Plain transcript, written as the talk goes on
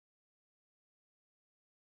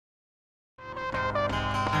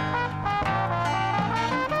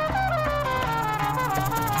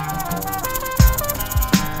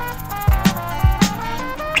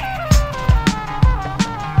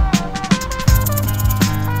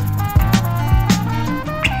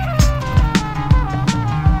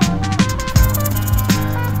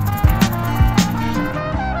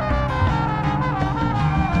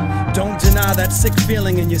That sick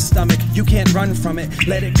feeling in your stomach, you can't run from it.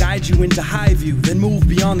 Let it guide you into high view, then move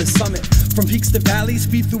beyond the summit. From peaks to valleys,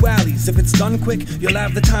 speed through alleys. If it's done quick, you'll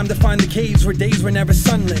have the time to find the caves where days were never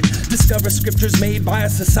sunlit. Discover scriptures made by a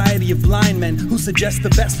society of blind men who suggest the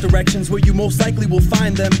best directions where you most likely will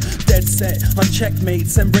find them. Dead set on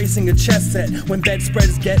checkmates, embracing a chess set. When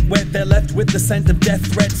bedspreads get wet, they're left with the scent of death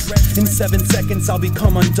threats. In 7 seconds, I'll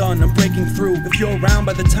become undone. I'm breaking through. If you're around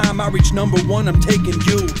by the time I reach number 1, I'm taking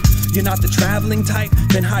you. You're not the traveling type,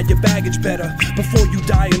 then hide your baggage better before you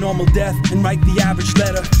die a normal death and write the average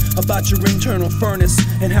letter about your internal furnace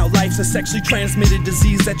and how life's a sexually transmitted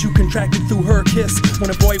disease that you contracted through her kiss. When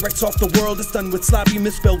a boy writes off the world, it's done with sloppy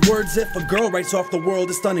misspelled words. If a girl writes off the world,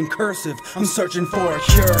 it's done in cursive. I'm searching for a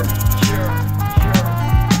cure.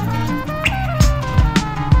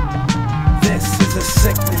 This is a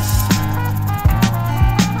sickness.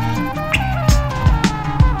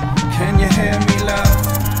 Can you hear me, love?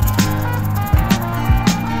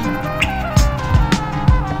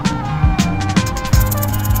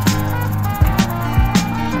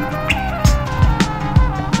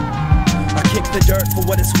 The dirt for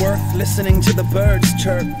what it's worth, listening to the birds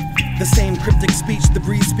chirp. The same cryptic speech the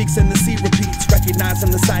breeze speaks and the sea repeats. Recognizing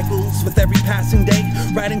the cycles with every passing day,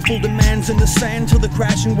 writing full demands in the sand till the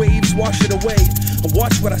crashing waves wash it away. I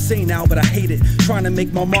watch what I say now, but I hate it. Trying to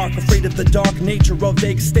make my mark, afraid of the dark nature of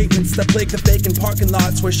vague statements that plague the vacant parking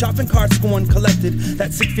lots where shopping carts go uncollected.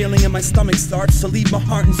 That sick feeling in my stomach starts to leave my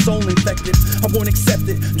heart and soul infected. I won't accept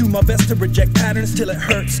it, do my best to reject patterns till it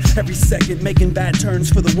hurts. Every second making bad turns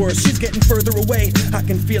for the worse. She's getting further away, I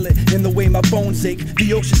can feel it in the way my bones ache.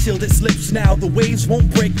 The ocean sealed its lips now, the waves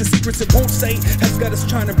won't break. The secrets it won't say has got us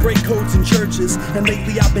trying to break codes in churches. And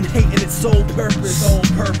lately I've been hating its sole purpose.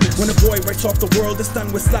 When a boy writes off the world, it's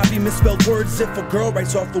done with sloppy misspelled words. If a girl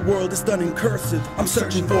writes off the world, it's done in cursive. I'm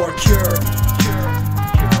searching for a cure.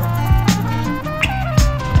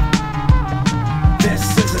 This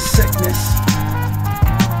is a sickness.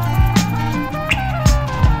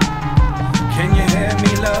 Can you hear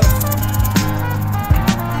me, love?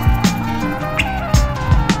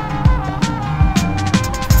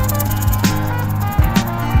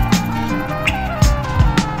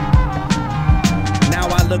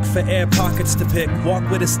 Look for air pockets to pick. Walk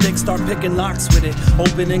with a stick, start picking locks with it.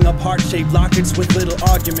 Opening up heart-shaped lockets with little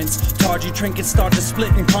arguments. Tawdry trinkets start to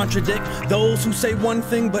split and contradict those who say one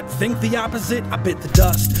thing but think the opposite. I bit the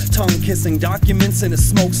dust, tongue-kissing documents in a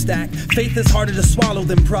smokestack. Faith is harder to swallow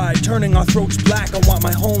than pride, turning our throats black. I want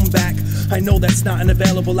my home back. I know that's not an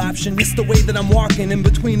available option. It's the way that I'm walking in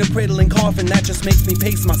between a cradle and coffin that just makes me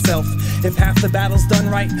pace myself. If half the battle's done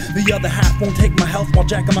right, the other half won't take my health while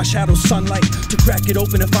jacking my shadow's sunlight. To crack it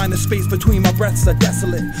open and find the space between my breaths are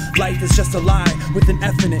desolate. Life is just a lie with an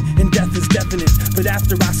F in it, and death is definite. But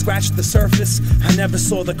after I scratched the surface, I never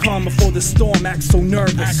saw the calm before the storm. Act so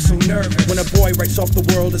nervous. When a boy writes off the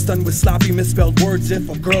world, it's done with sloppy misspelled words. If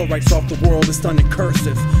a girl writes off the world, it's done in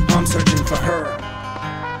cursive. I'm searching for her.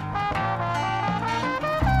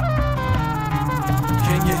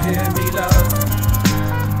 Can you hear me, love?